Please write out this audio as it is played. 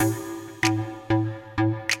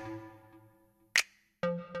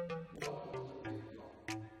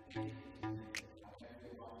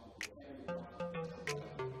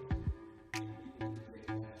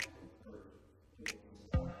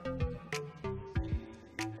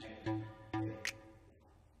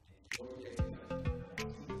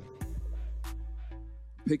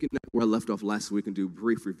picking up where I left off last week and do a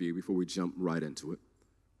brief review before we jump right into it.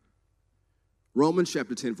 Romans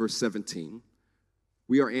chapter 10, verse 17.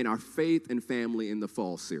 We are in our Faith and Family in the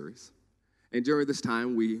Fall series. And during this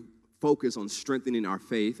time, we focus on strengthening our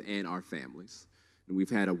faith and our families. And we've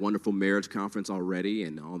had a wonderful marriage conference already,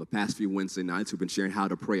 and on the past few Wednesday nights, we've been sharing how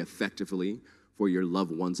to pray effectively for your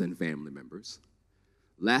loved ones and family members.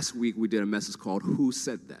 Last week, we did a message called Who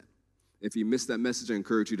Said That? If you missed that message, I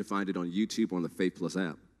encourage you to find it on YouTube, on the Faith Plus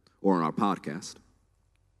app, or on our podcast.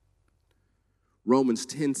 Romans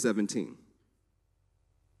 10:17.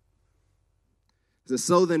 It says,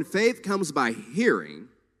 so then faith comes by hearing,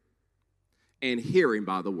 and hearing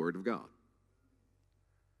by the word of God.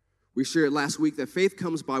 We shared last week that faith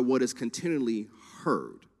comes by what is continually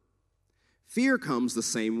heard. Fear comes the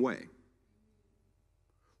same way.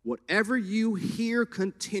 Whatever you hear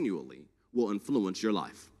continually will influence your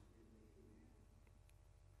life.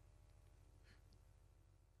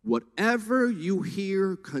 Whatever you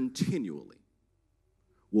hear continually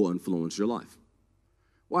will influence your life.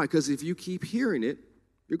 Why? Because if you keep hearing it,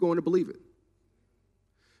 you're going to believe it.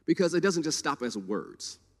 Because it doesn't just stop as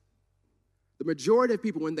words. The majority of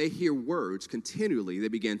people, when they hear words continually, they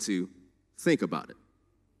begin to think about it.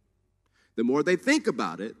 The more they think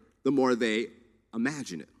about it, the more they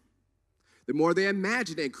imagine it. The more they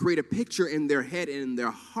imagine it and create a picture in their head and in their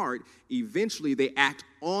heart, eventually they act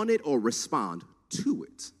on it or respond to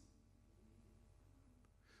it.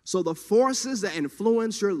 So the forces that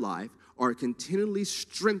influence your life are continually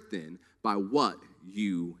strengthened by what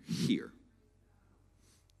you hear.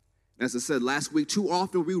 As I said last week, too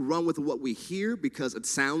often we run with what we hear because it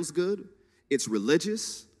sounds good, it's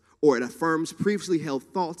religious, or it affirms previously held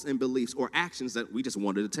thoughts and beliefs or actions that we just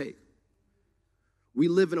wanted to take. We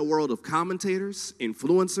live in a world of commentators,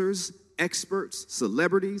 influencers, experts,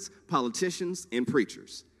 celebrities, politicians, and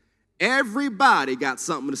preachers. Everybody got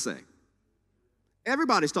something to say.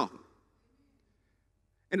 Everybody's talking.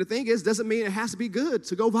 And the thing is, doesn't mean it has to be good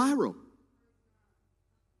to go viral.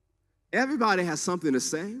 Everybody has something to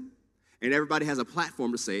say, and everybody has a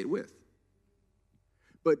platform to say it with.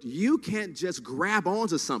 But you can't just grab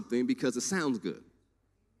onto something because it sounds good,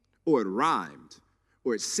 or it rhymed,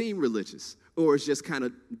 or it seemed religious, or it's just kind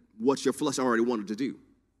of what your flesh already wanted to do.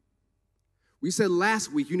 We said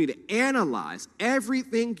last week you need to analyze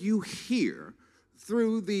everything you hear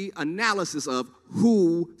through the analysis of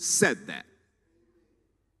who said that.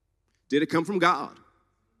 Did it come from God?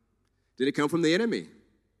 Did it come from the enemy?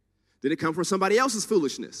 Did it come from somebody else's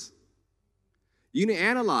foolishness? You need to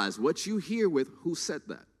analyze what you hear with who said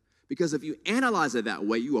that. Because if you analyze it that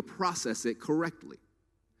way, you will process it correctly.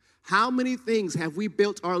 How many things have we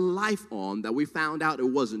built our life on that we found out it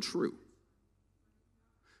wasn't true?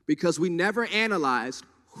 Because we never analyzed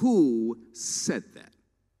who said that.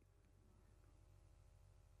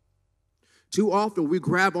 Too often we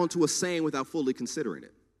grab onto a saying without fully considering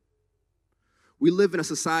it. We live in a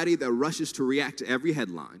society that rushes to react to every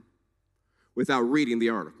headline without reading the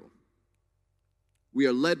article. We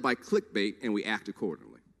are led by clickbait and we act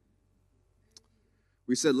accordingly.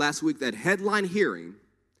 We said last week that headline hearing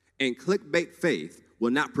and clickbait faith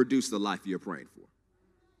will not produce the life you're praying for.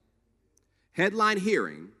 Headline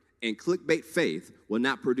hearing and clickbait faith will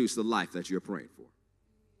not produce the life that you're praying for.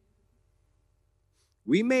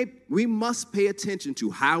 We must pay attention to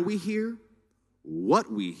how we hear,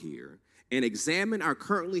 what we hear, and examine our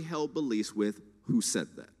currently held beliefs with who said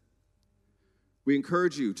that. We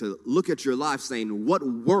encourage you to look at your life saying, what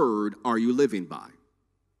word are you living by?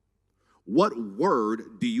 What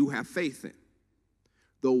word do you have faith in?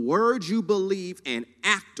 The word you believe and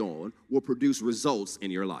act on will produce results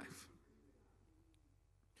in your life.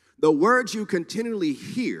 The word you continually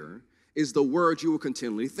hear is the word you will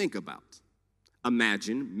continually think about,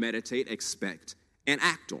 imagine, meditate, expect, and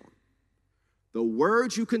act on. The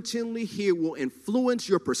words you continually hear will influence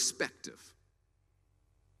your perspective.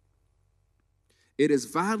 It is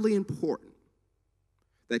vitally important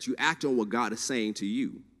that you act on what God is saying to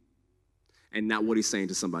you and not what he's saying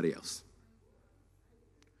to somebody else.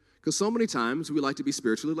 Because so many times we like to be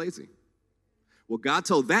spiritually lazy. Well, God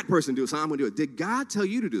told that person to do it, so I'm going to do it. Did God tell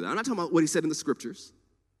you to do that? I'm not talking about what he said in the scriptures.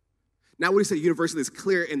 Not what he said universally is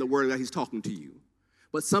clear in the word that he's talking to you.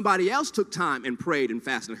 But somebody else took time and prayed and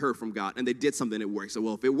fasted and heard from God, and they did something that worked. So,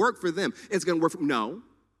 well, if it worked for them, it's going to work for me. No.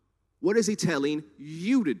 What is he telling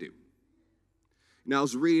you to do? Now, I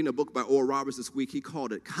was reading a book by Oral Roberts this week. He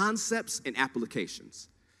called it Concepts and Applications.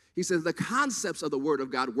 He says the concepts of the Word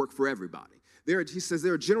of God work for everybody. He says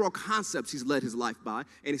there are general concepts he's led his life by,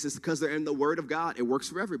 and he says because they're in the Word of God, it works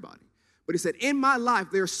for everybody. But he said, in my life,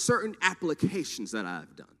 there are certain applications that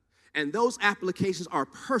I've done. And those applications are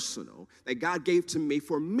personal that God gave to me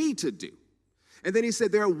for me to do. And then he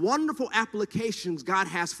said, there are wonderful applications God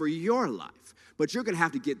has for your life, but you're going to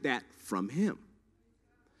have to get that from him.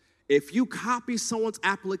 If you copy someone's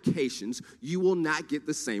applications, you will not get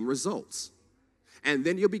the same results. And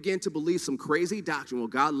then you'll begin to believe some crazy doctrine. Well,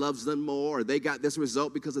 God loves them more, or they got this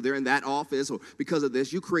result because they're in that office, or because of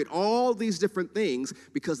this. You create all these different things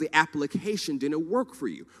because the application didn't work for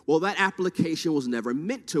you. Well, that application was never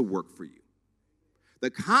meant to work for you.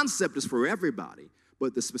 The concept is for everybody,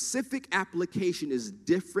 but the specific application is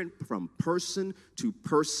different from person to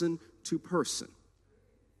person to person.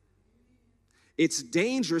 It's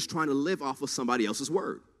dangerous trying to live off of somebody else's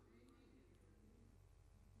word.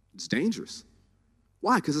 It's dangerous.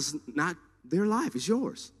 Why? Because it's not their life, it's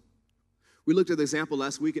yours. We looked at the example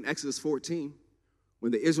last week in Exodus 14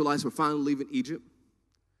 when the Israelites were finally leaving Egypt,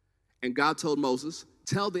 and God told Moses,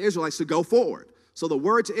 tell the Israelites to go forward. So the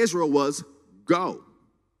word to Israel was, go.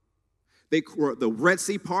 The Red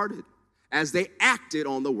Sea parted as they acted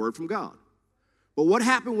on the word from God. But what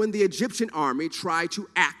happened when the Egyptian army tried to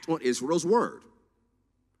act on Israel's word?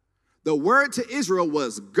 The word to Israel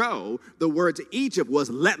was go. The word to Egypt was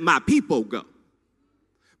let my people go.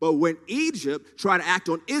 But when Egypt tried to act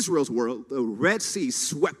on Israel's word, the Red Sea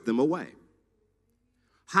swept them away.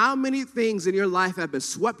 How many things in your life have been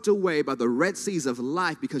swept away by the Red Seas of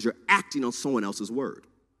life because you're acting on someone else's word?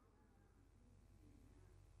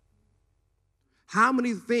 How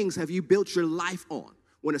many things have you built your life on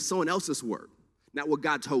when it's someone else's word, not what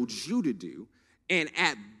God told you to do? And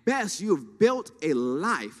at best, you have built a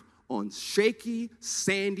life on shaky,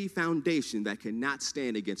 sandy foundation that cannot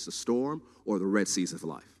stand against the storm or the Red Seas of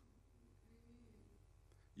life.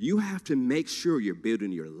 You have to make sure you're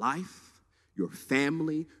building your life, your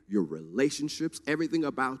family, your relationships, everything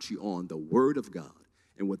about you on the Word of God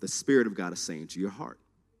and what the Spirit of God is saying to your heart.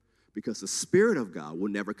 Because the Spirit of God will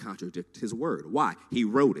never contradict His Word. Why? He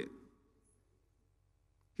wrote it.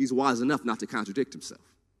 He's wise enough not to contradict Himself.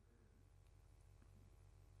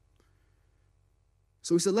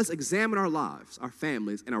 So we said, let's examine our lives, our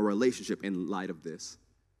families, and our relationship in light of this.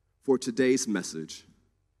 For today's message,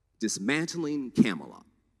 Dismantling Camelot.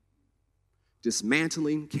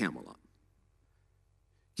 Dismantling Camelot.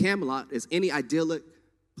 Camelot is any idyllic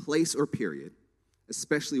place or period,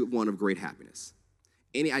 especially one of great happiness.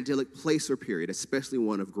 Any idyllic place or period, especially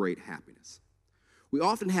one of great happiness. We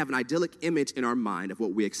often have an idyllic image in our mind of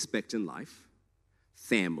what we expect in life,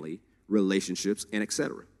 family, relationships, and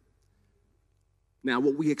etc. Now,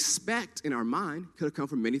 what we expect in our mind could have come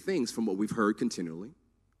from many things, from what we've heard continually,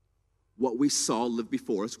 what we saw live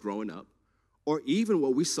before us growing up, or even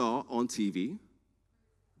what we saw on TV,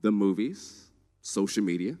 the movies, social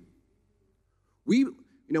media. We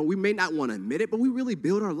may not want to admit it, but we really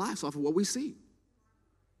build our lives off of what we see.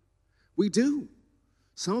 We do.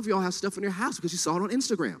 Some of y'all have stuff in your house because you saw it on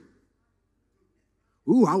Instagram.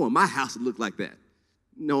 Ooh, I want my house to look like that.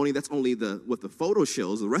 Knowing that's only what the photo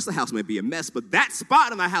shows. The rest of the house may be a mess, but that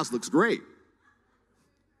spot in my house looks great.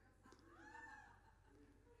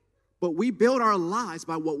 But we build our lives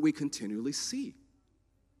by what we continually see.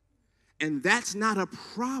 And that's not a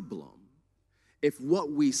problem if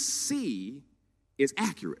what we see is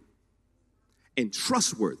accurate and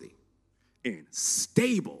trustworthy and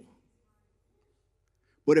stable.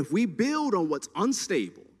 But if we build on what's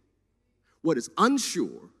unstable, what is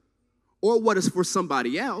unsure, or what is for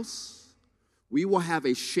somebody else, we will have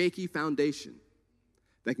a shaky foundation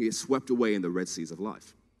that can get swept away in the Red Seas of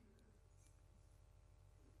life.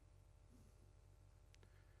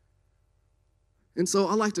 And so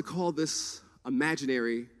I like to call this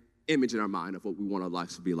imaginary image in our mind of what we want our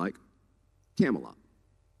lives to be like, Camelot.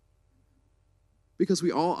 Because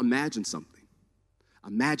we all imagine something.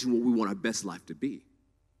 Imagine what we want our best life to be.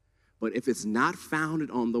 But if it's not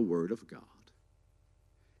founded on the Word of God,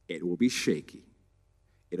 it will be shaky.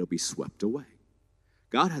 It'll be swept away.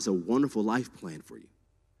 God has a wonderful life plan for you,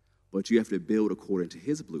 but you have to build according to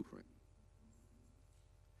His blueprint,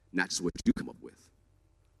 not just what you come up with.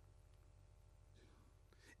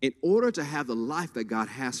 In order to have the life that God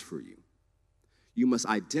has for you, you must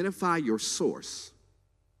identify your source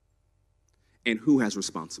and who has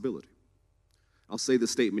responsibility. I'll say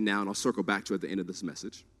this statement now, and I'll circle back to it at the end of this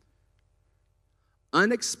message.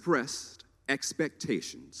 Unexpressed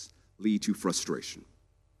expectations lead to frustration.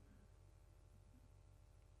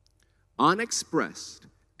 Unexpressed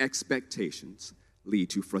expectations lead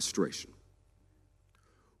to frustration.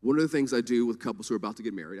 One of the things I do with couples who are about to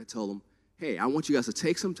get married, I tell them, hey, I want you guys to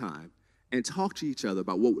take some time and talk to each other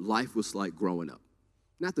about what life was like growing up.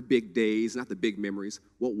 Not the big days, not the big memories.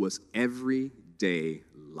 What was everyday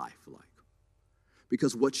life like?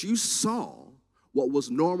 Because what you saw, what was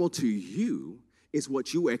normal to you, is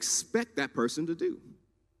what you expect that person to do.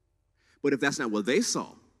 But if that's not what they saw,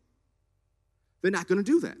 they're not going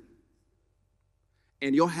to do that.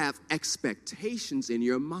 And you'll have expectations in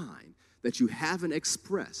your mind that you haven't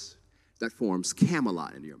expressed that forms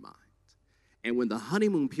Camelot in your mind. And when the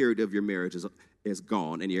honeymoon period of your marriage is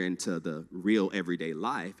gone and you're into the real everyday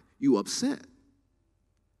life, you upset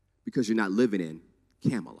because you're not living in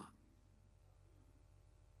Camelot.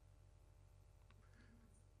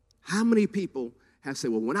 How many people have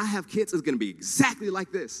said, well, when I have kids, it's going to be exactly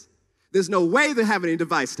like this. There's no way they're having any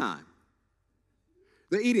device time.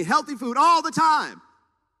 They're eating healthy food all the time.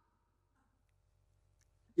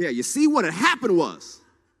 Yeah, you see what had happened was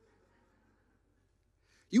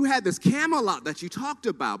you had this Camelot that you talked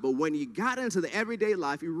about, but when you got into the everyday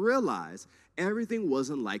life, you realized everything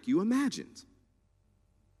wasn't like you imagined.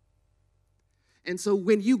 And so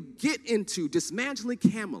when you get into dismantling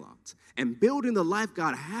Camelot and building the life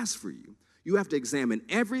God has for you, you have to examine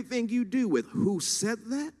everything you do with who said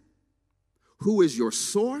that, who is your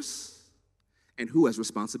source, and who has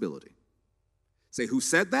responsibility. Say, who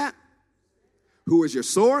said that, who is your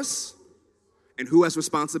source, and who has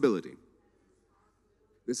responsibility.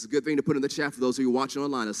 This is a good thing to put in the chat for those of you watching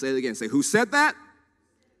online. I'll say it again. Say, who said that,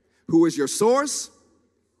 who is your source,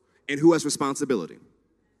 and who has responsibility.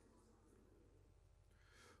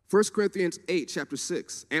 1 Corinthians 8, chapter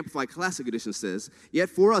 6, Amplified Classic Edition says, yet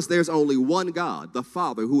for us there's only one God, the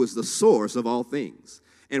Father, who is the source of all things,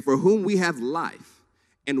 and for whom we have life,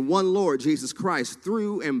 and one Lord, Jesus Christ,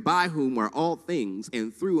 through and by whom are all things,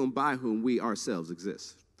 and through and by whom we ourselves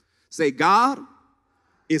exist. Say, God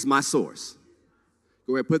is my source.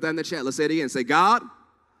 Go ahead, put that in the chat. Let's say it again. Say, God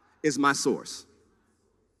is my source.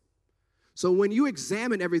 So when you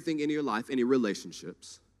examine everything in your life, in your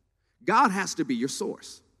relationships, God has to be your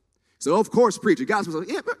source. So, of course, preacher, God's supposed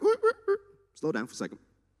to, slow down for a second.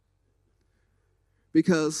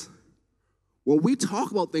 Because when we talk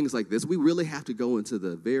about things like this, we really have to go into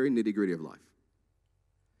the very nitty-gritty of life.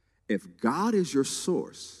 If God is your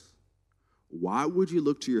source, why would you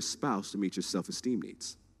look to your spouse to meet your self-esteem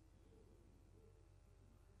needs?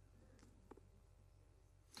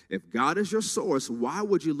 If God is your source, why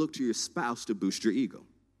would you look to your spouse to boost your ego?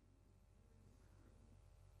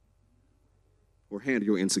 Or handle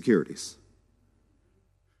your insecurities?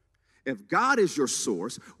 If God is your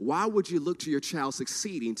source, why would you look to your child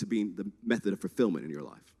succeeding to be the method of fulfillment in your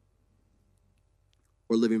life?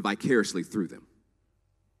 Or living vicariously through them?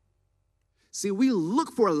 See, we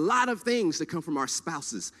look for a lot of things to come from our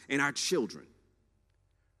spouses and our children.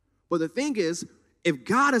 But the thing is, if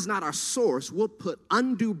God is not our source, we'll put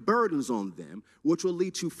undue burdens on them, which will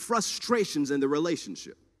lead to frustrations in the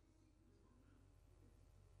relationship.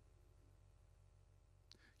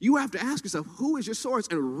 You have to ask yourself, who is your source,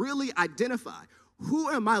 and really identify, who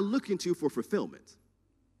am I looking to for fulfillment?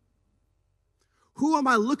 Who am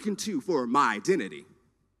I looking to for my identity?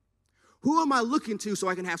 Who am I looking to so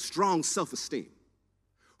I can have strong self-esteem?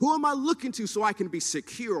 Who am I looking to so I can be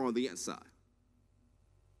secure on the inside?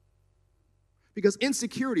 Because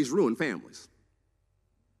insecurities ruin families.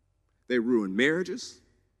 They ruin marriages.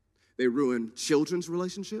 They ruin children's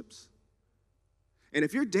relationships. And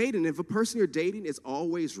if you're dating, if a person you're dating is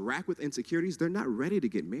always racked with insecurities, they're not ready to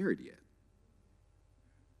get married yet.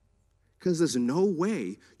 Because there's no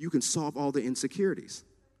way you can solve all the insecurities.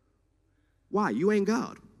 Why? You ain't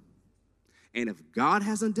God. And if God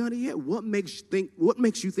hasn't done it yet, what makes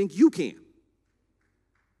you think you can?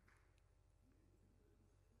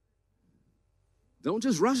 Don't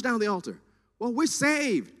just rush down the altar. Well, we're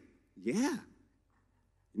saved. Yeah.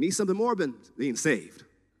 You need something more than being saved.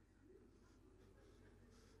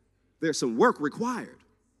 There's some work required.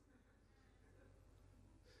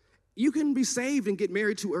 You can be saved and get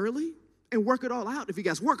married too early and work it all out if you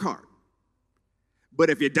guys work hard. But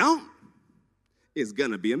if you don't, it's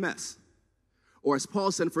going to be a mess. Or as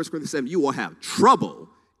Paul said in 1 Corinthians 7, you will have trouble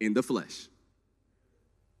in the flesh.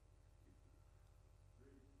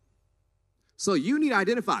 So you need to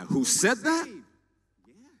identify who said that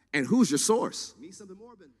and who's your source. Need something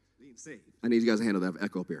more than being saved. I need you guys to handle that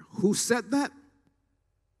echo up here. Who said that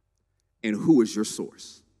and who is your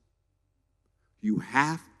source? You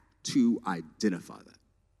have to identify that.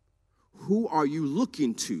 Who are you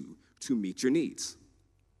looking to meet your needs?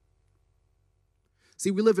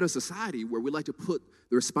 See, we live in a society where we like to put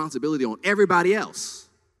the responsibility on everybody else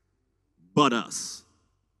but us.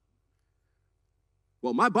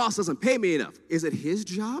 Well, my boss doesn't pay me enough. Is it his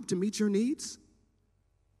job to meet your needs?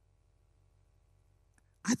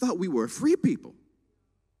 I thought we were free people.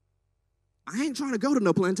 I ain't trying to go to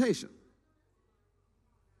no plantation.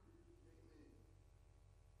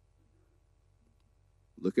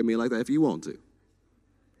 Look at me like that if you want to.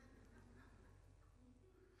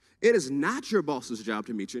 It is not your boss's job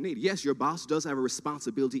to meet your need. Yes, your boss does have a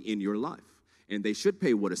responsibility in your life, and they should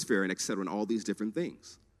pay what is fair and et cetera and all these different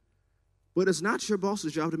things. But it's not your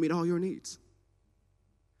boss's job to meet all your needs.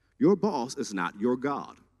 Your boss is not your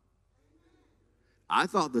God. I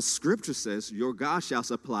thought the scripture says your God shall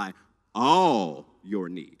supply all your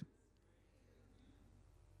need.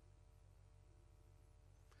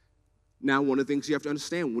 Now, one of the things you have to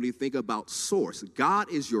understand when you think about source,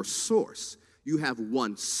 God is your source. You have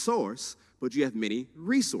one source, but you have many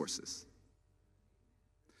resources.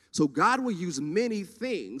 So God will use many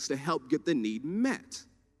things to help get the need met.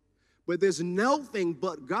 But there's nothing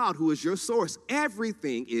but God who is your source.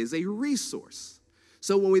 Everything is a resource.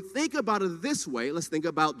 So when we think about it this way, let's think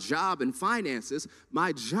about job and finances.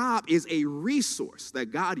 My job is a resource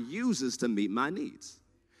that God uses to meet my needs.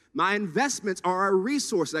 My investments are a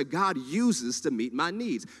resource that God uses to meet my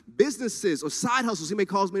needs. Businesses or side hustles He may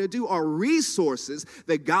cause me to do are resources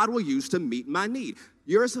that God will use to meet my need.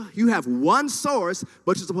 You have one source,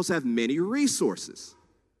 but you're supposed to have many resources.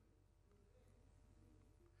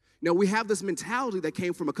 Now, we have this mentality that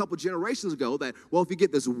came from a couple generations ago that, well, if you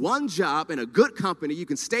get this one job in a good company, you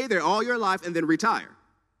can stay there all your life and then retire.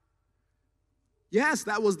 Yes,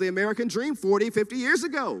 that was the American dream 40, 50 years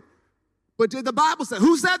ago. But did the Bible say,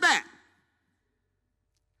 who said that?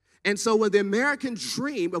 And so when the American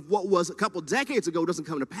dream of what was a couple decades ago doesn't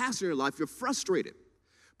come to pass in your life, you're frustrated.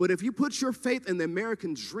 But if you put your faith in the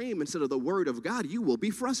American dream instead of the word of God, you will be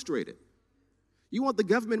frustrated. You want the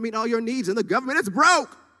government to meet all your needs, and the government is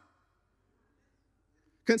broke.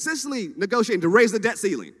 Consistently negotiating to raise the debt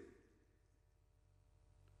ceiling.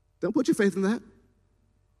 Don't put your faith in that.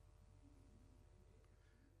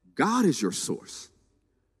 God is your source.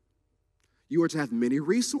 You are to have many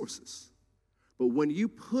resources. But when you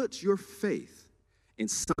put your faith in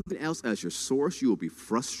something else as your source, you will be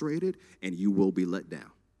frustrated and you will be let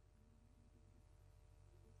down.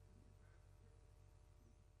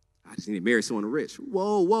 I just need to marry someone rich.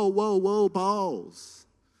 Whoa, pause.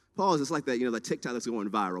 Pause. It's like that, that TikTok that's going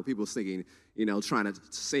viral. People singing, trying to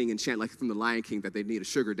sing and chant like from the Lion King that they need a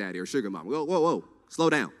sugar daddy or a sugar mom. Whoa. Slow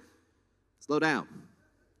down.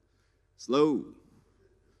 Slow.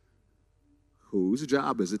 Whose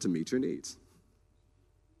job is it to meet your needs?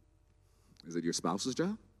 Is it your spouse's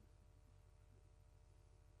job?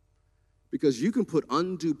 Because you can put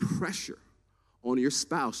undue pressure on your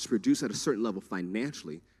spouse to produce at a certain level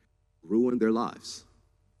financially, ruin their lives,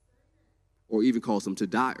 or even cause them to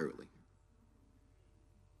die early.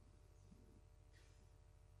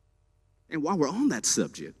 And while we're on that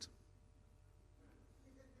subject,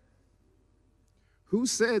 who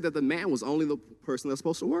said that the man was only the person that's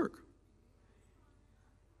supposed to work?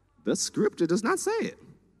 The scripture does not say it.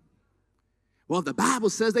 Well, the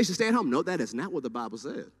Bible says they should stay at home. No, that is not what the Bible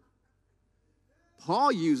said.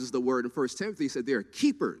 Paul uses the word in 1 Timothy. He said they are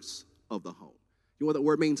keepers of the home. You know what that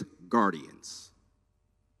word means? Guardians.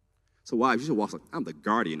 So wives, you should walk like, I'm the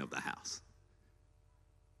guardian of the house.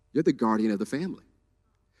 You're the guardian of the family.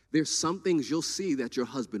 There's some things you'll see that your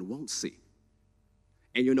husband won't see.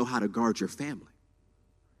 And you'll know how to guard your family.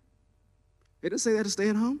 It doesn't say that to stay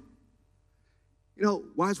at home.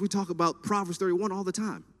 Wives, we talk about Proverbs 31 all the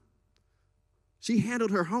time. She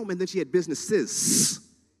handled her home and then she had businesses.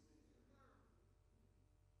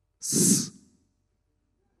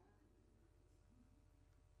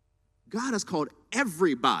 God has called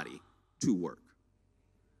everybody to work.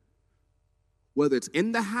 Whether it's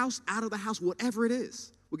in the house, out of the house, whatever it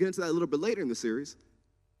is. We'll get into that a little bit later in the series.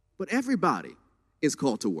 But everybody is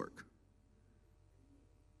called to work.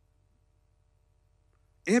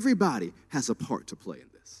 Everybody has a part to play in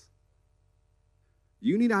this.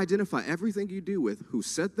 You need to identify everything you do with who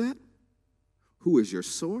said that, who is your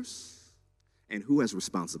source, and who has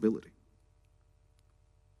responsibility.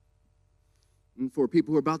 And for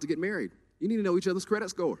people who are about to get married, you need to know each other's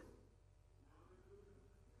credit score.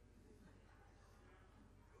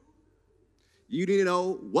 You need to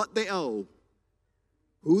know what they owe,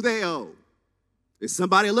 who they owe. Is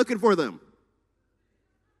somebody looking for them?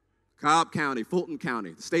 Cobb County, Fulton County,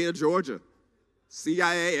 the state of Georgia,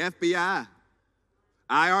 CIA, FBI,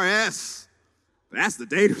 IRS. That's the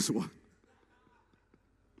dangerous one.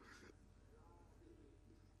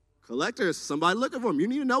 Collectors, somebody looking for them. You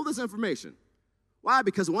need to know this information. Why?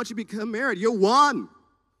 Because once you become married, you're one.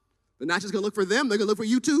 They're not just going to look for them, they're going to look for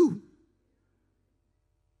you too.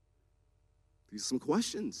 These are some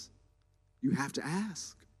questions you have to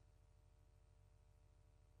ask.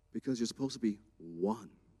 Because you're supposed to be one.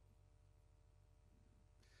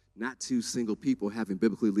 Not two single people having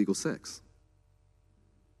biblically legal sex.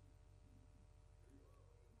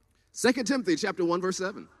 2 Timothy chapter 1, verse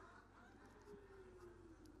 7.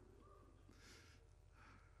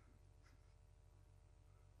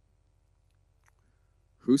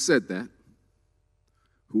 Who said that?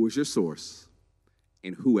 Who is your source?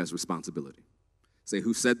 And who has responsibility? Say,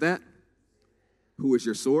 who said that? Who is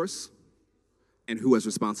your source? And who has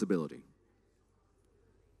responsibility?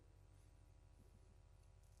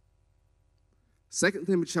 2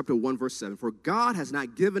 Timothy chapter 1, verse 7. For God has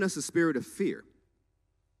not given us a spirit of fear,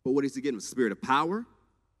 but what is he given us? A spirit of power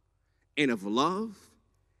and of love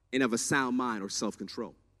and of a sound mind or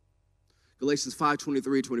self-control. Galatians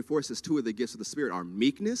 5:23-24 says two of the gifts of the Spirit are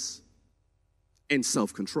meekness and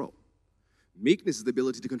self-control. Meekness is the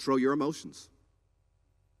ability to control your emotions,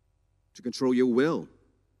 to control your will.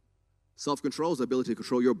 Self-control is the ability to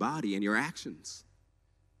control your body and your actions.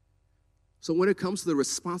 So when it comes to the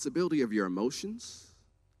responsibility of your emotions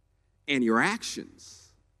and your actions,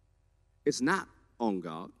 it's not on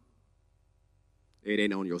God. It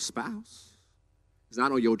ain't on your spouse. It's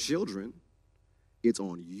not on your children. It's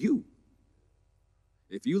on you.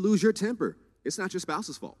 If you lose your temper, it's not your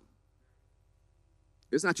spouse's fault.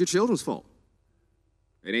 It's not your children's fault.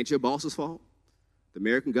 It ain't your boss's fault, the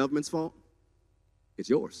American government's fault. It's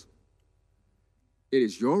yours. It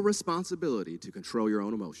is your responsibility to control your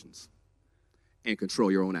own emotions and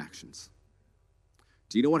control your own actions.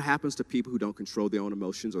 Do you know what happens to people who don't control their own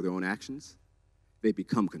emotions or their own actions? They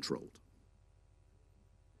become controlled.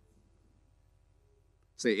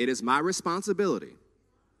 Say, it is my responsibility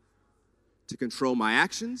to control my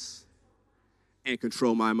actions and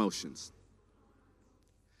control my emotions.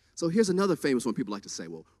 So here's another famous one people like to say,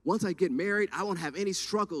 well, once I get married, I won't have any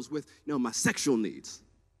struggles with, my sexual needs.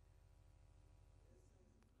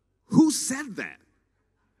 Who said that?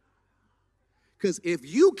 Because if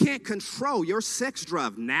you can't control your sex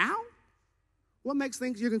drive now, what makes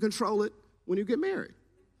think you can control it when you get married?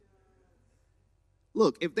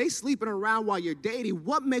 Look, if they sleeping around while you're dating,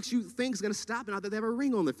 what makes you think is going to stop it now that they have a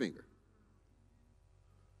ring on their finger?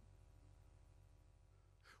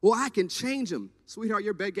 Well, I can change them. Sweetheart,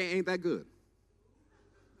 your bed game ain't that good.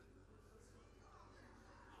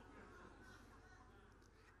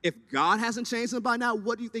 If God hasn't changed them by now,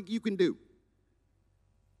 what do you think you can do?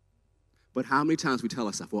 But how many times we tell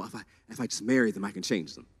ourselves, well, if I just marry them, I can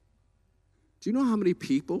change them. Do you know how many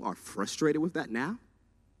people are frustrated with that now?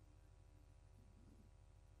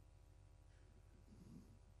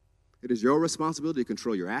 It is your responsibility to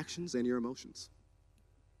control your actions and your emotions.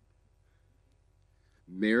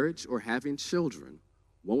 Marriage or having children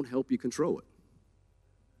won't help you control it.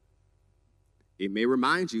 It may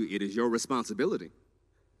remind you it is your responsibility.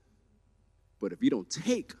 But if you don't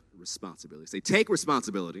take responsibility, say take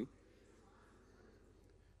responsibility,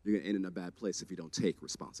 you're going to end in a bad place if you don't take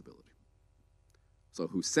responsibility. So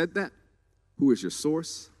who said that? Who is your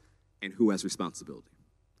source? And who has responsibility?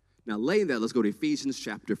 Now, laying that, let's go to Ephesians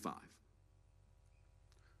chapter 5.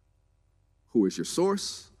 Who is your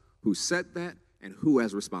source? Who said that? And who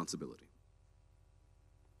has responsibility?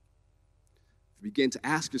 If you begin to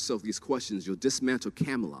ask yourself these questions, you'll dismantle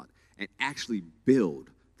Camelot and actually build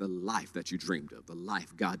the life that you dreamed of, the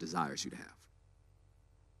life God desires you to have.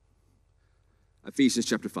 Ephesians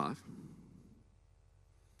chapter 5,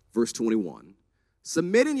 verse 21.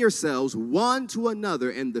 Submitting yourselves one to another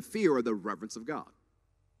in the fear or the reverence of God.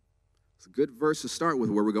 It's a good verse to start with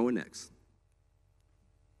where we're going next.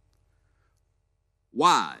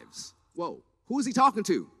 Wives. Whoa. Who is he talking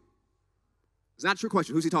to? It's not a true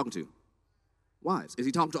question. Who's he talking to? Wives. Is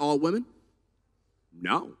he talking to all women?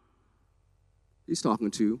 No. He's talking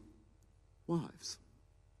to wives.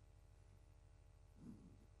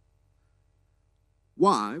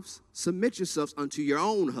 Wives, submit yourselves unto your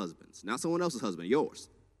own husbands, not someone else's husband, yours.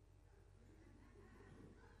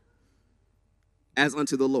 As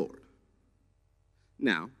unto the Lord.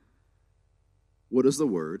 Now, what does the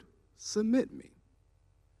word submit mean?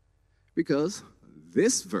 Because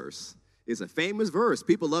this verse is a famous verse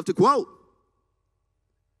people love to quote.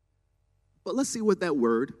 But let's see what that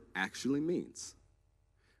word actually means.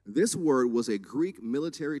 This word was a Greek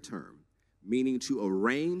military term meaning to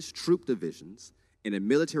arrange troop divisions in a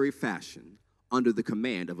military fashion under the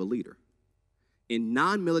command of a leader. In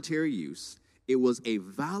non-military use, it was a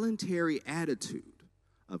voluntary attitude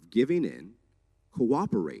of giving in,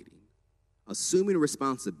 cooperating, assuming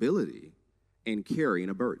responsibility, and carrying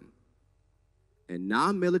a burden. In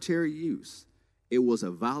non-military use, it was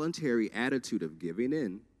a voluntary attitude of giving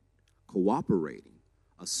in, cooperating,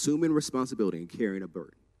 assuming responsibility, and carrying a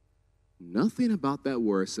burden. Nothing about that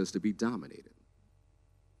word says to be dominated.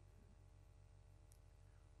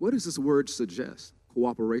 What does this word suggest?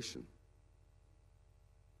 Cooperation.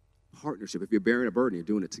 partnership. If you're bearing a burden, you're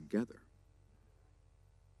doing it together.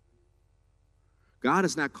 God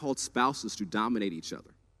has not called spouses to dominate each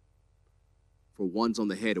other, for one's on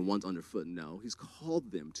the head and one's underfoot. No, he's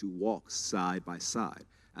called them to walk side by side.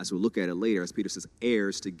 As we'll look at it later, as Peter says,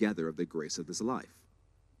 heirs together of the grace of this life.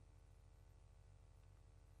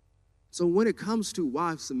 So when it comes to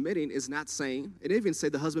wives submitting, it's not saying, it even say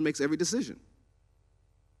the husband makes every decision.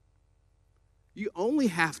 You only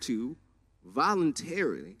have to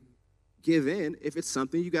voluntarily give in if it's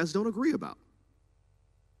something you guys don't agree about.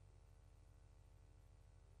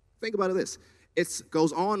 Think about this. It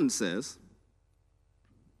goes on and says,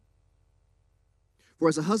 for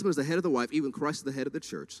as a husband is the head of the wife, even Christ is the head of the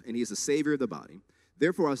church, and he is the Savior of the body.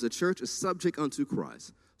 Therefore, as the church is subject unto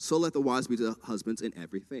Christ, so let the wives be to husbands in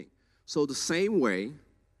everything. So the same way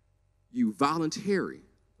you voluntarily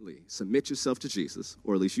submit yourself to Jesus,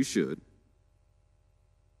 or at least you should,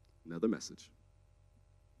 another message,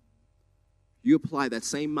 you apply that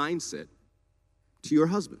same mindset to your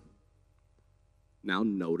husband. Now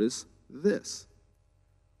notice this.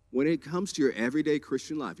 When it comes to your everyday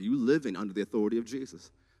Christian life, you living under the authority of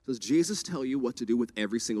Jesus, does Jesus tell you what to do with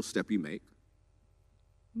every single step you make?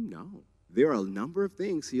 No. There are a number of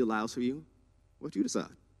things he allows for you. What you decide.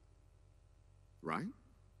 Right?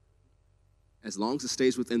 As long as it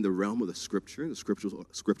stays within the realm of the scripture, the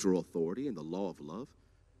scriptural authority, and the law of love,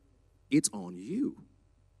 it's on you.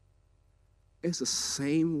 It's the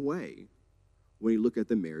same way when you look at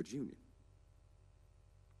the marriage union.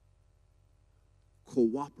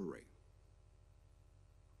 Cooperate.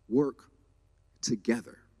 Work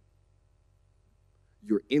together.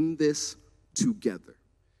 You're in this together.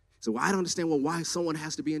 So I don't understand why someone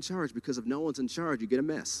has to be in charge, because if no one's in charge, you get a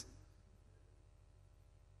mess.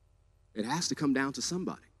 It has to come down to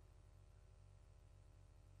somebody.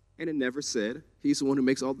 And it never said he's the one who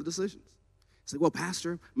makes all the decisions. It's like, well,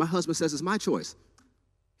 Pastor, my husband says it's my choice.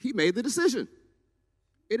 He made the decision.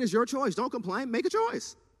 It is your choice. Don't complain. Make a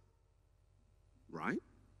choice. Right?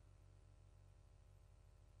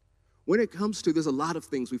 When it comes to, there's a lot of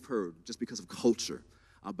things we've heard just because of culture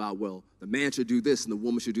about, well, the man should do this and the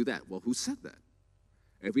woman should do that. Well, who said that?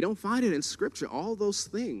 And if we don't find it in Scripture, all those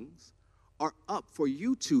things are up for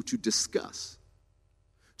you two to discuss,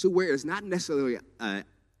 to where it's not necessarily a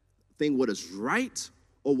thing what is right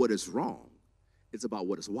or what is wrong. It's about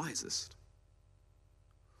what is wisest.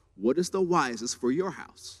 What is the wisest for your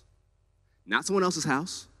house? Not someone else's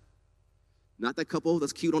house. Not that couple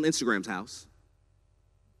that's cute on Instagram's house.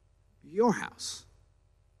 Your house.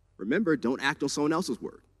 Remember, don't act on someone else's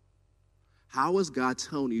word. How is God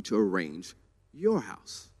telling you to arrange your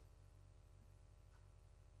house?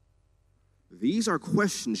 These are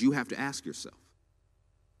questions you have to ask yourself.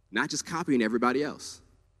 Not just copying everybody else.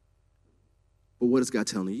 But what is God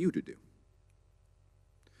telling you to do?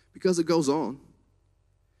 Because it goes on.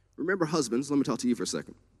 Remember, husbands, let me talk to you for a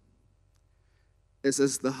second. It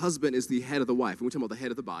says the husband is the head of the wife. And we're talking about the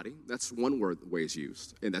head of the body. That's one word, the way it's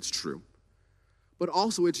used, and that's true. But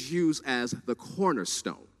also it's used as the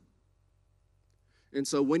cornerstone. And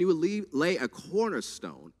so when you lay a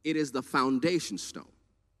cornerstone, it is the foundation stone.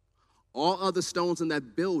 All other stones in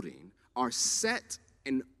that building are set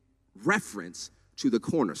in reference to the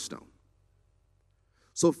cornerstone.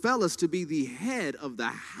 So fellas, to be the head of the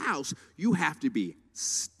house, you have to be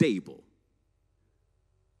stable.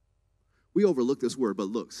 We overlook this word, but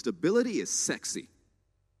look, stability is sexy.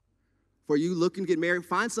 For you looking to get married,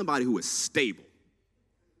 find somebody who is stable.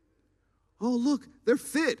 Oh, look, they're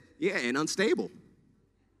fit. Yeah, and unstable.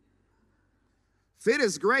 Fit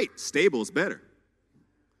is great. Stable is better.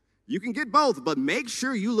 You can get both, but make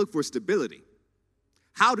sure you look for stability.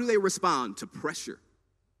 How do they respond to pressure?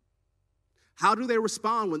 How do they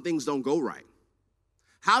respond when things don't go right?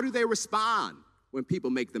 How do they respond when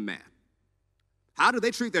people make them mad? How do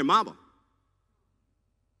they treat their mama?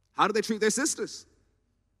 How do they treat their sisters?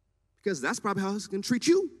 Because that's probably how he's going to treat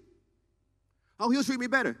you. Oh, he'll treat me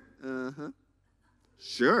better. Uh-huh.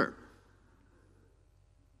 Sure.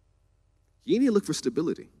 You need to look for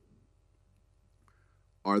stability.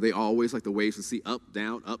 Are they always like the waves to see up,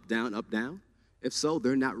 down, up, down, up, down? If so,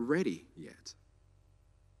 they're not ready yet.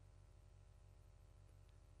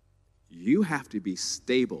 You have to be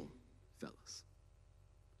stable, fellas.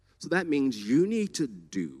 So that means you need to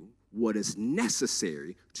do what is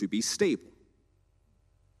necessary to be stable.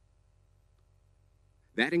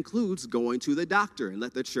 That includes going to the doctor, and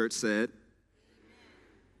let the church say, amen.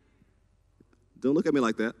 Don't look at me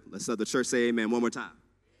like that. Let's let the church say amen one more time.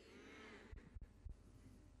 Amen.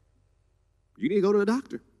 You need to go to the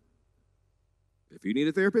doctor. If you need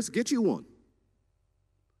a therapist, get you one.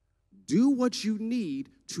 Do what you need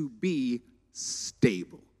to be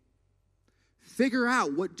stable. Figure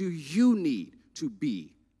out, what do you need to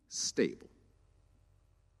be stable?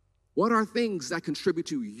 What are things that contribute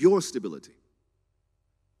to your stability?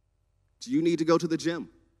 Do you need to go to the gym?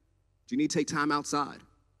 Do you need to take time outside?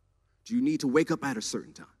 Do you need to wake up at a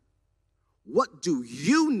certain time? What do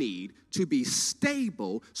you need to be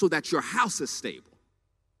stable so that your house is stable?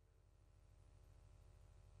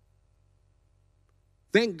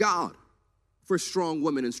 Thank God for strong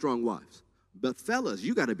women and strong wives. But fellas,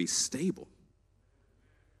 you got to be stable.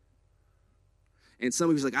 And some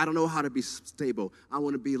of you's like, I don't know how to be stable. I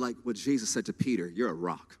want to be like what Jesus said to Peter, you're a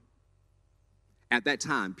rock. At that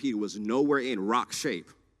time, Peter was nowhere in rock shape.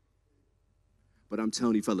 But I'm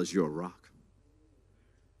telling you, fellas, you're a rock.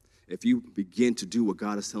 If you begin to do what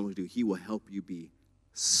God is telling you to do, he will help you be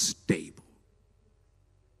stable.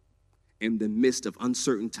 In the midst of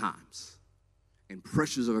uncertain times and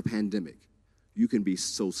pressures of a pandemic, you can be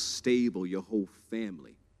so stable your whole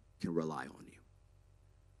family can rely on you.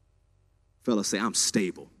 Fellas, say, I'm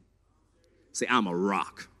stable. Say, I'm a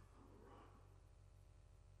rock.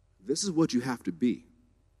 This is what you have to be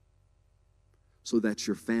so that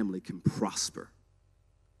your family can prosper,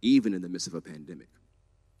 even in the midst of a pandemic.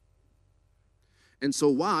 And so,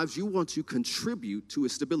 wives, you want to contribute to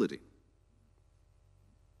his stability.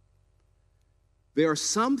 There are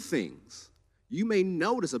some things you may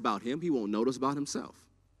notice about him he won't notice about himself.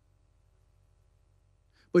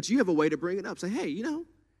 But you have a way to bring it up. Say, hey,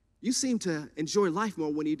 you seem to enjoy life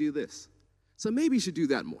more when you do this. So maybe you should do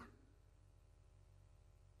that more.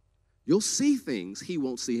 You'll see things he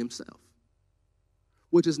won't see himself,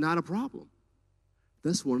 which is not a problem.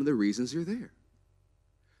 That's one of the reasons you're there.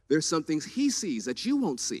 There's some things he sees that you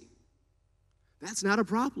won't see. That's not a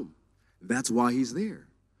problem. That's why he's there.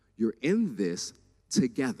 You're in this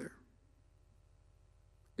together.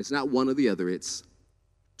 It's not one or the other, it's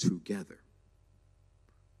together.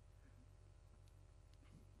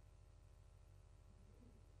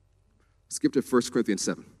 Skip to 1 Corinthians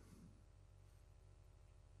 7.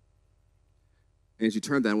 And as you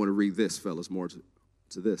turn that, I want to read this, fellas, more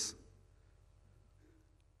to this.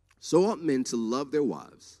 So ought men to love their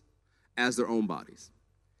wives as their own bodies.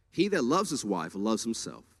 He that loves his wife loves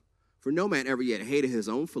himself. For no man ever yet hated his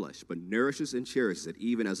own flesh, but nourishes and cherishes it,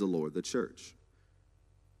 even as the Lord the church.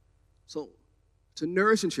 So to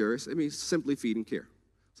nourish and cherish, it means simply feed and care.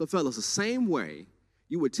 So fellas, the same way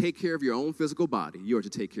you would take care of your own physical body, you are to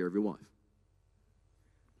take care of your wife.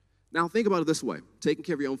 Now think about it this way, taking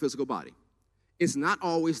care of your own physical body. It's not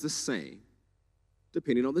always the same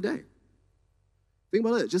depending on the day. Think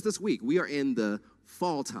about it, just this week, we are in the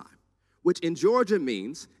fall time, which in Georgia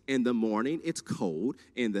means in the morning it's cold,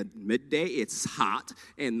 in the midday it's hot,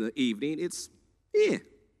 in the evening it's,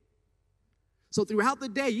 So throughout the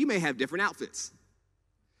day, you may have different outfits.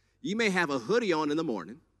 You may have a hoodie on in the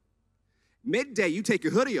morning. Midday, you take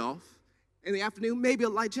your hoodie off. In the afternoon, maybe a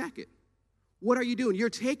light jacket. What are you doing? You're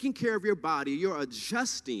taking care of your body. You're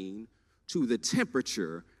adjusting to the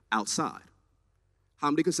temperature outside.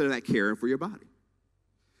 How many consider that caring for your body?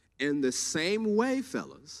 In the same way,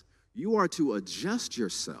 fellas, you are to adjust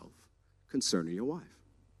yourself concerning your wife.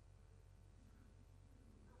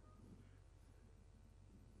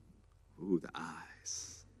 Ooh, the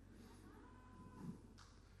eyes.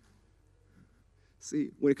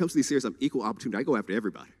 See, when it comes to these series, I'm equal opportunity. I go after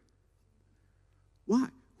everybody. Why?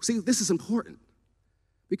 See, this is important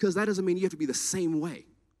because that doesn't mean you have to be the same way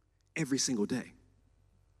every single day.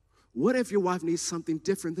 What if your wife needs something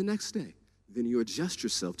different the next day? Then you adjust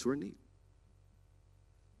yourself to her need.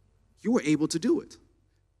 You were able to do it.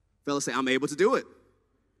 Fellas say, I'm able to do it.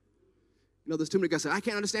 There's too many guys say, I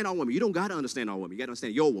can't understand all women. You don't got to understand all women. You got to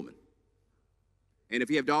understand your woman. And if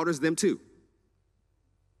you have daughters, them too.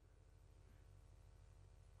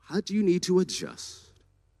 How do you need to adjust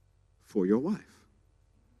for your wife?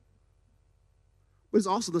 But it's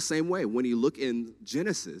also the same way. When you look in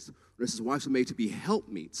Genesis, where it says wives are made to be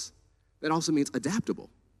helpmeets, that also means adaptable.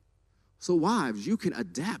 So wives, you can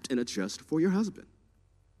adapt and adjust for your husband.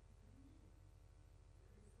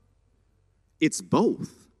 It's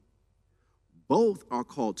both. Both are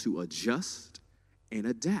called to adjust and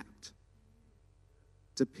adapt,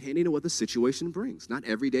 depending on what the situation brings. Not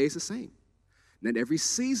every day is the same. Not every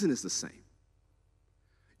season is the same.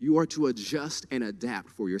 You are to adjust and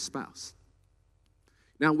adapt for your spouse.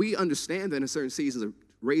 Now, we understand that in certain seasons of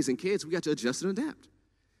raising kids, we got to adjust and adapt.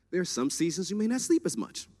 There are some seasons you may not sleep as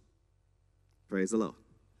much. Praise the Lord.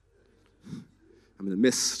 I'm in the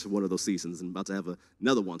midst of one of those seasons and about to have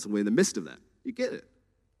another one, so we're in the midst of that. You get it.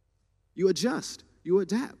 You adjust. You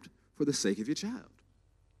adapt for the sake of your child.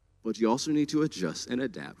 But you also need to adjust and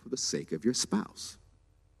adapt for the sake of your spouse.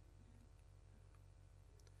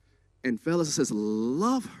 And fellas, it says,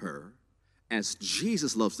 love her as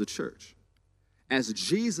Jesus loves the church, as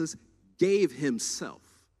Jesus gave himself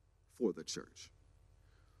for the church.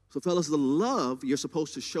 So fellas, the love you're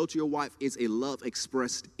supposed to show to your wife is a love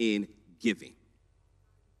expressed in giving,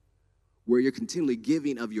 where you're continually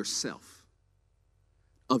giving of yourself,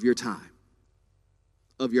 of your time,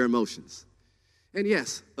 of your emotions, and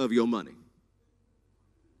yes, of your money.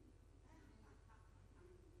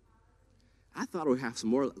 I thought we'd have some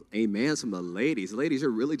more amens from the ladies. Ladies,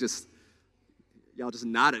 you're really just, y'all just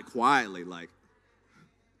nodded quietly like.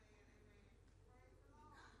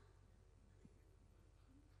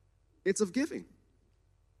 It's of giving.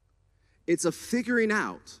 It's of figuring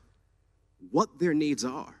out what their needs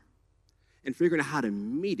are and figuring out how to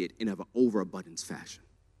meet it in an overabundance fashion.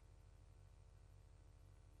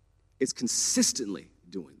 It's consistently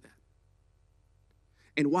doing that.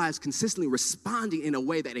 And why it's consistently responding in a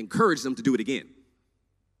way that encourages them to do it again.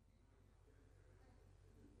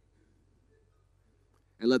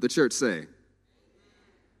 And let the church say,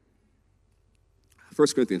 1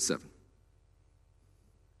 Corinthians 7.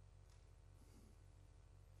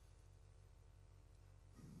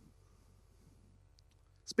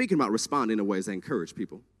 Speaking about responding in ways that encourage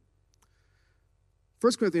people.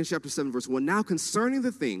 1 Corinthians chapter 7, verse 1, now concerning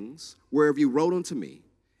the things whereof you wrote unto me,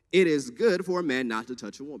 it is good for a man not to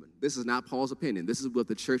touch a woman. This is not Paul's opinion. This is what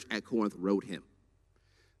the church at Corinth wrote him.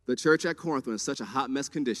 The church at Corinth was in such a hot mess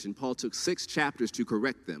condition, Paul took 6 chapters to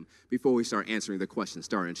correct them before he started answering their questions,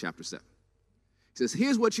 starting in chapter 7. He says,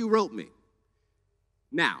 here's what you wrote me.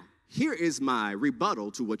 Now, here is my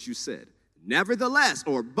rebuttal to what you said. Nevertheless,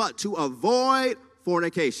 or but to avoid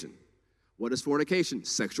fornication. What is fornication?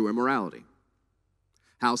 Sexual immorality.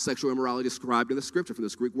 How is sexual immorality described in the scripture from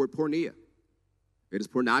this Greek word porneia? It is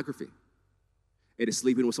pornography. It is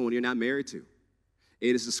sleeping with someone you're not married to.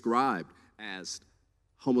 It is described as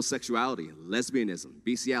homosexuality, lesbianism,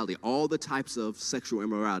 bestiality, all the types of sexual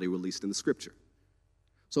immorality released in the scripture.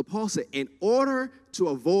 So Paul said, in order to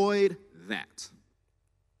avoid that,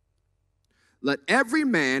 let every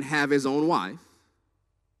man have his own wife,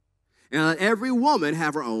 and let every woman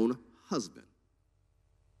have her own husband.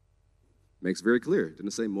 Makes very clear.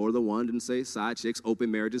 Didn't say more than one, didn't say side chicks,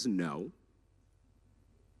 open marriages, no.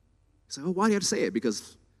 So why do you have to say it?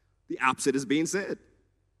 Because the opposite is being said.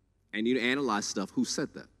 And you analyze stuff, who said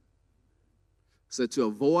that? So to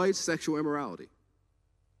avoid sexual immorality,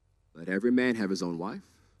 let every man have his own wife,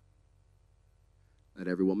 let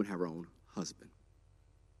every woman have her own husband.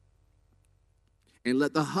 And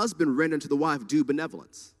let the husband render to the wife due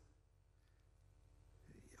benevolence.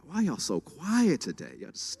 Why are y'all so quiet today?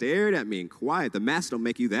 Y'all just stared at me and quiet. The master don't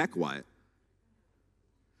make you that quiet.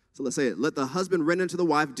 So let's say it. Let the husband render to the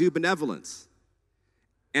wife due benevolence.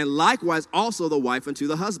 And likewise also the wife unto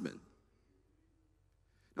the husband.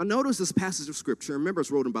 Now notice this passage of scripture. Remember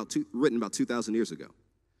it's written about 2,000 years ago.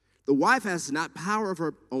 The wife has not power of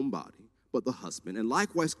her own body, but the husband. And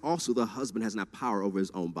likewise also the husband has not power over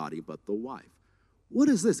his own body, but the wife. What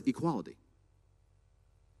is this? Equality.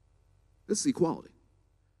 This is equality.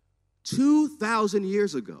 2,000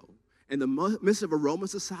 years ago, in the midst of a Roman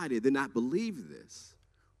society that did not believe this,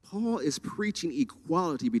 Paul is preaching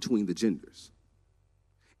equality between the genders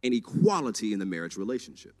and equality in the marriage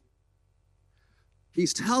relationship.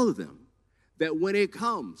 He's telling them that when it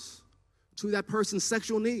comes to that person's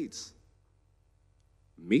sexual needs,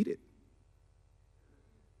 meet it.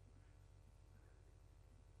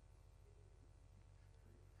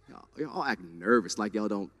 Y'all all act nervous like y'all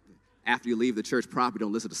don't, after you leave the church property,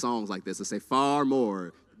 don't listen to songs like this that say far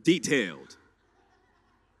more detailed.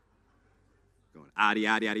 Going, yada,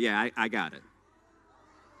 yada, yada, yeah, I got it.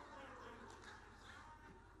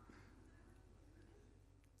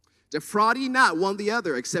 Defraud ye not one the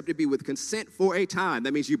other, except it be with consent for a time.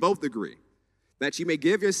 That means you both agree. That you may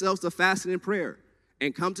give yourselves to fasting and prayer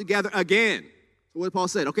and come together again. So what Paul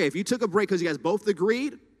said, okay, if you took a break because you guys both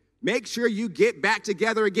agreed, make sure you get back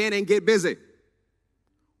together again and get busy.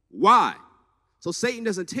 Why? So Satan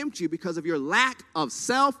doesn't tempt you because of your lack of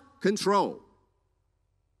self-control.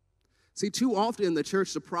 See, too often in the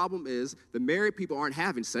church, the problem is the married people aren't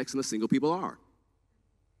having sex and the single people are.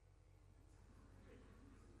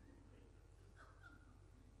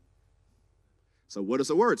 So what is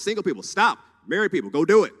the word? Single people, stop. Married people, go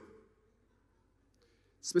do it.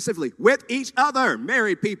 Specifically, with each other,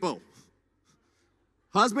 married people.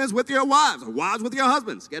 Husbands with your wives, or wives with your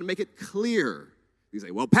husbands. You got to make it clear. You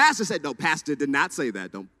say, well, pastor said, no, pastor did not say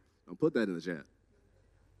that. Don't put that in the chat.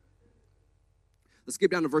 Let's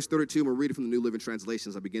skip down to verse 32, and we'll read it from the New Living Translation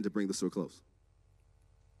as I begin to bring this to a close.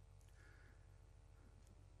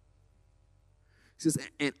 He says,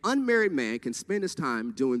 an unmarried man can spend his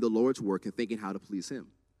time doing the Lord's work and thinking how to please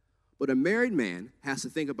him. But a married man has to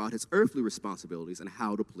think about his earthly responsibilities and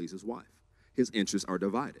how to please his wife. His interests are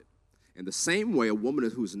divided. In the same way, a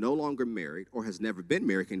woman who is no longer married or has never been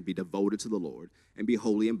married can be devoted to the Lord and be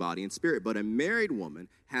holy in body and spirit. But a married woman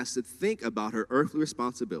has to think about her earthly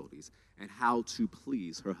responsibilities and how to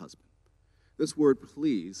please her husband. This word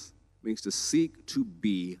please means to seek to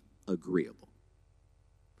be agreeable.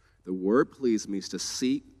 The word please means to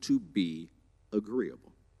seek to be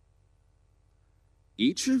agreeable.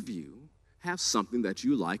 Each of you have something that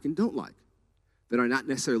you like and don't like that are not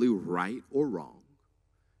necessarily right or wrong,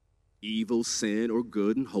 evil, sin, or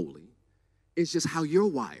good and holy. It's just how you're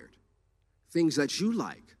wired. Things that you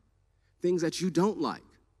like, things that you don't like.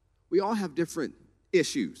 We all have different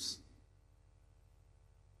issues.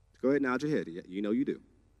 Go ahead and nod your head. You know you do.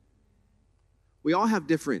 We all have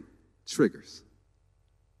different triggers.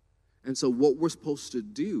 And so what we're supposed to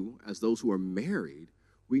do as those who are married,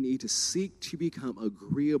 we need to seek to become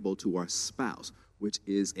agreeable to our spouse, which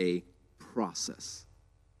is a process.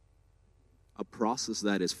 A process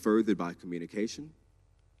that is furthered by communication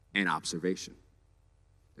and observation.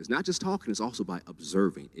 It's not just talking, it's also by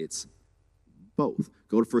observing. It's both.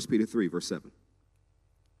 Go to 1 Peter 3, verse 7.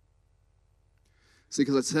 See,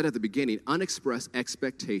 because I said at the beginning, unexpressed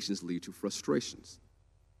expectations lead to frustrations.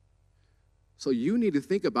 So you need to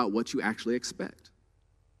think about what you actually expect.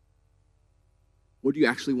 What do you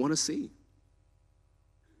actually want to see?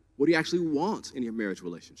 What do you actually want in your marriage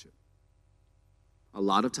relationship? A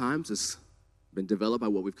lot of times it's been developed by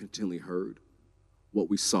what we've continually heard,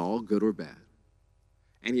 what we saw, good or bad.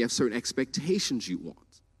 And you have certain expectations you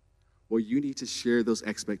want. Well, you need to share those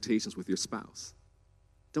expectations with your spouse.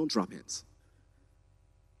 Don't drop hints.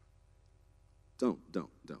 Don't.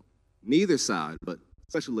 Neither side, but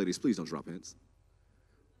especially ladies, please don't drop hints.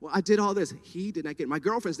 Well, I did all this. He did not get it. My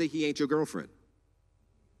girlfriends think he ain't your girlfriend.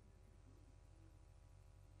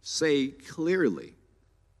 Say clearly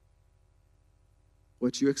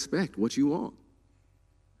what you expect, what you want.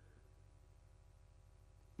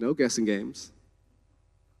 No guessing games.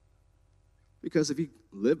 Because if you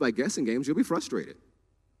live by guessing games, you'll be frustrated.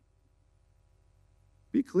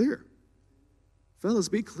 Be clear. Fellas,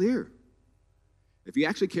 be clear. If you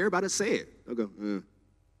actually care about it, say it. Don't go, And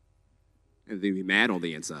then be mad on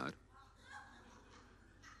the inside.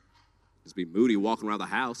 Just be moody walking around the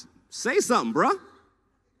house. Say something, bruh.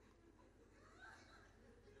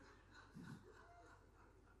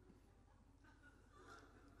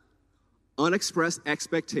 Unexpressed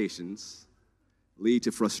expectations lead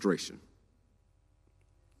to frustration.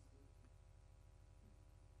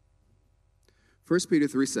 1 Peter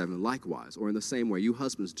 3:7, likewise, or in the same way, you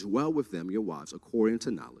husbands dwell with them, your wives, according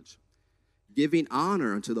to knowledge, giving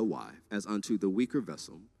honor unto the wife as unto the weaker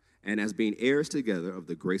vessel, and as being heirs together of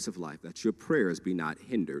the grace of life, that your prayers be not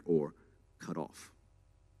hindered or cut off.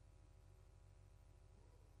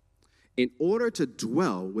 In order to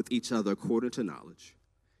dwell with each other according to knowledge,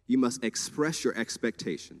 you must express your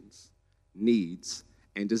expectations, needs,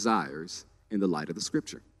 and desires in the light of the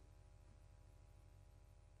Scripture.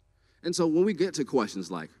 And so when we get to questions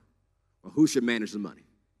like, well, who should manage the money?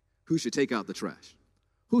 Who should take out the trash?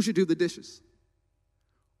 Who should do the dishes?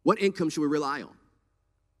 What income should we rely on?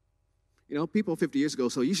 You know, people 50 years ago,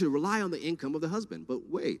 so you should rely on the income of the husband. But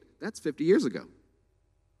wait, that's 50 years ago.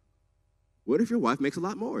 What if your wife makes a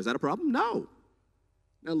lot more? Is that a problem? No.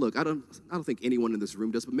 Now look, I don't think anyone in this room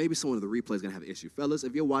does, but maybe someone in the replay is going to have an issue. Fellas,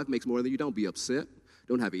 if your wife makes more than you, don't be upset.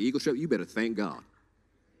 Don't have an ego trip. You better thank God.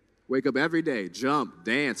 Wake up every day, jump,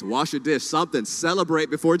 dance, wash your dish, something, celebrate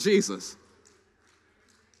before Jesus.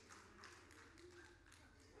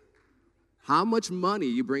 How much money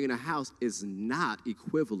you bring in a house is not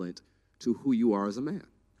equivalent to who you are as a man.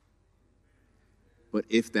 But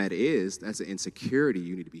if that is, that's an insecurity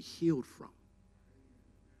you need to be healed from.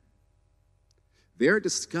 There are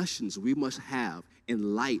discussions we must have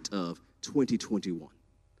in light of 2021,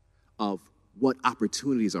 of what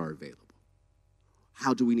opportunities are available.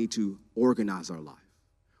 How do we need to organize our life,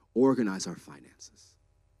 organize our finances?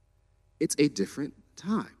 It's a different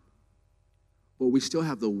time, but we still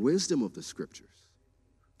have the wisdom of the Scriptures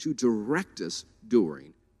to direct us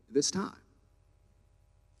during this time.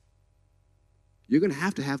 You're going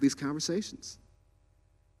to have these conversations.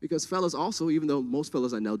 Because fellas also, even though most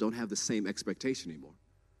fellas I know don't have the same expectation anymore,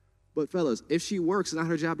 but fellas, if she works, it's not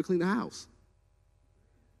her job to clean the house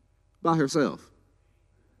by herself.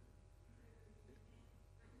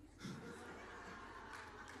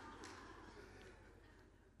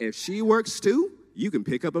 If she works too, you can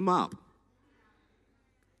pick up a mop.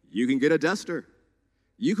 You can get a duster.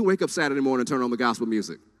 You can wake up Saturday morning and turn on the gospel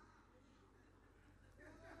music.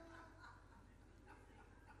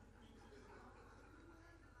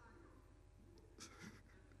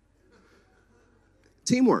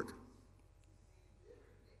 Teamwork.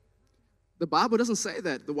 The Bible doesn't say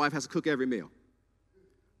that the wife has to cook every meal.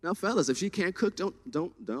 Now, fellas, if she can't cook,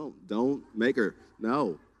 don't make her.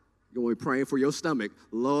 No. You're going to be praying for your stomach.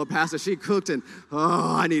 Lord, Pastor, she cooked and,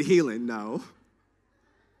 oh, I need healing. No.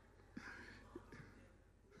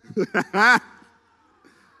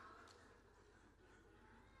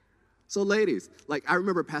 So, ladies, like I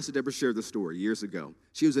remember Pastor Deborah shared this story years ago.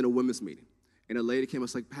 She was in a women's meeting, and a lady came and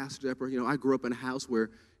was like, Pastor Deborah, I grew up in a house where,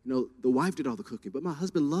 the wife did all the cooking, but my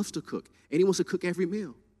husband loves to cook, and he wants to cook every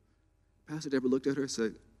meal. Pastor Deborah looked at her and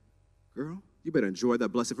said, girl, you better enjoy that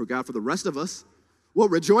blessing from God for the rest of us. We'll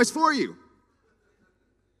rejoice for you.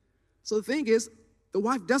 So the thing is, the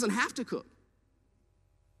wife doesn't have to cook.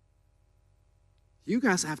 You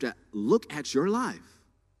guys have to look at your life,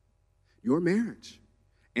 your marriage,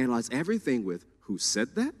 analyze everything with who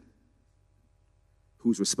said that,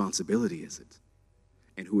 whose responsibility is it,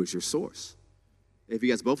 and who is your source. If you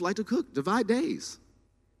guys both like to cook, divide days.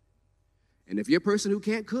 And if you're a person who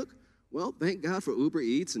can't cook, well, thank God for Uber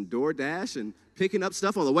Eats and DoorDash and picking up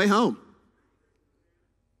stuff on the way home.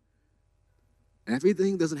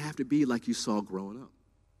 Everything doesn't have to be like you saw growing up.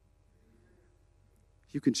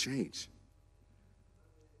 You can change.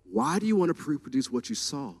 Why do you want to reproduce what you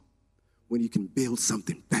saw when you can build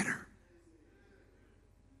something better?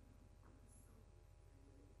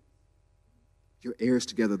 You're heirs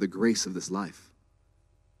together the grace of this life.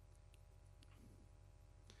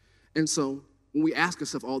 And so when we ask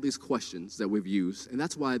ourselves all these questions that we've used, and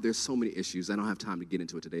that's why there's so many issues. I don't have time to get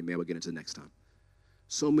into it today. Maybe I'll get into it next time.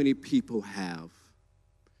 So many people have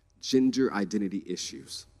gender identity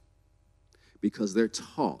issues because they're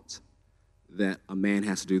taught that a man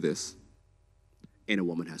has to do this and a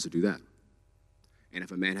woman has to do that. And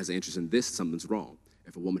if a man has an interest in this, something's wrong.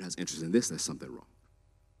 If a woman has interest in this, there's something wrong.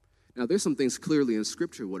 Now, there's some things clearly in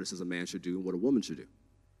Scripture what it says a man should do and what a woman should do.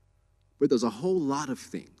 But there's a whole lot of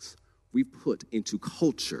things we put into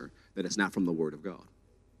culture that is not from the Word of God.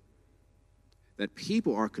 That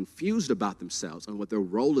people are confused about themselves and what their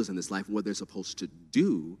role is in this life and what they're supposed to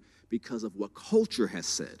do because of what culture has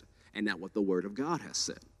said and not what the Word of God has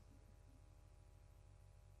said.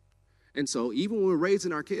 And so even when we're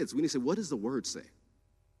raising our kids, we need to say, what does the Word say?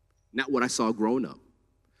 Not what I saw growing up,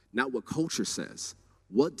 not what culture says.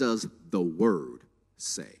 What does the Word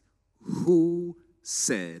say? Who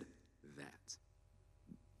said that?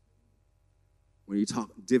 When you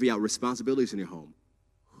divvy out responsibilities in your home,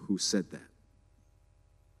 who said that?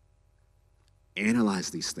 Analyze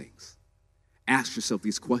these things. Ask yourself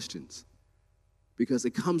these questions because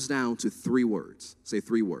it comes down to 3 words. Say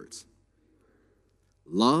 3 words.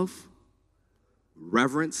 Love,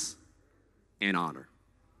 reverence, and honor.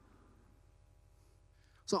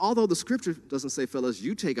 So although the Scripture doesn't say, fellas,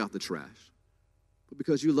 you take out the trash, but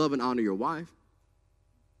because you love and honor your wife,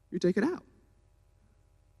 you take it out.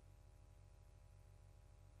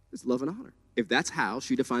 It's love and honor. If that's how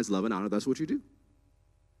she defines love and honor, that's what you do.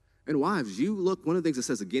 And wives, you look, one of the things it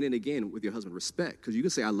says again and again with your husband, respect, because you can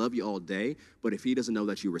say, I love you all day, but if he doesn't know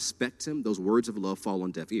that you respect him, those words of love fall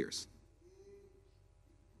on deaf ears.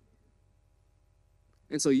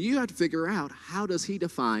 And so you have to figure out, how does he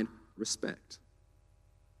define respect?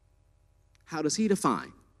 How does he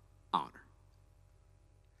define honor?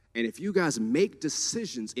 And if you guys make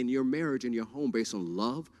decisions in your marriage, in your home, based on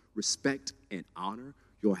love, respect, and honor,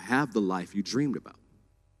 you'll have the life you dreamed about.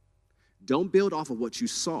 Don't build off of what you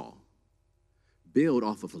saw. Build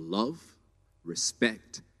off of love,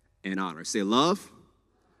 respect, and honor. Say love,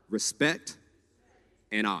 respect,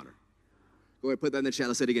 and honor. Go ahead, put that in the chat.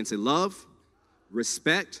 Let's say it again. Say love,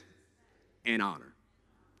 respect, and honor.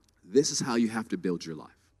 This is how you have to build your life.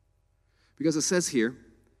 Because it says here,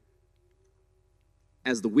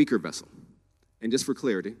 as the weaker vessel. And just for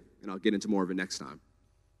clarity, and I'll get into more of it next time,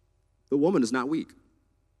 the woman is not weak.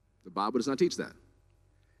 The Bible does not teach that.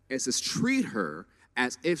 It says treat her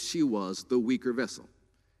as if she was the weaker vessel.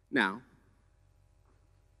 Now,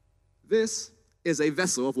 this is a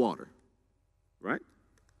vessel of water, right?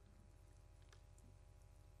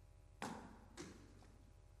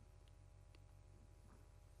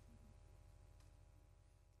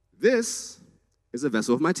 This is a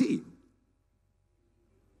vessel of my tea.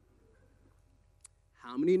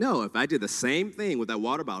 How many know if I did the same thing with that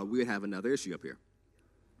water bottle, we would have another issue up here?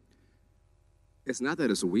 It's not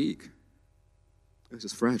that it's weak. It's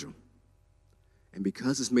just fragile. And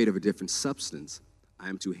because it's made of a different substance, I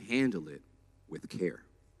am to handle it with care.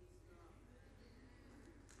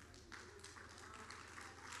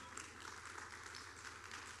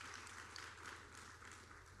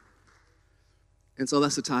 And so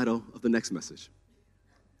that's the title of the next message.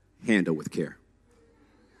 Handle with care.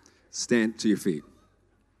 Stand to your feet.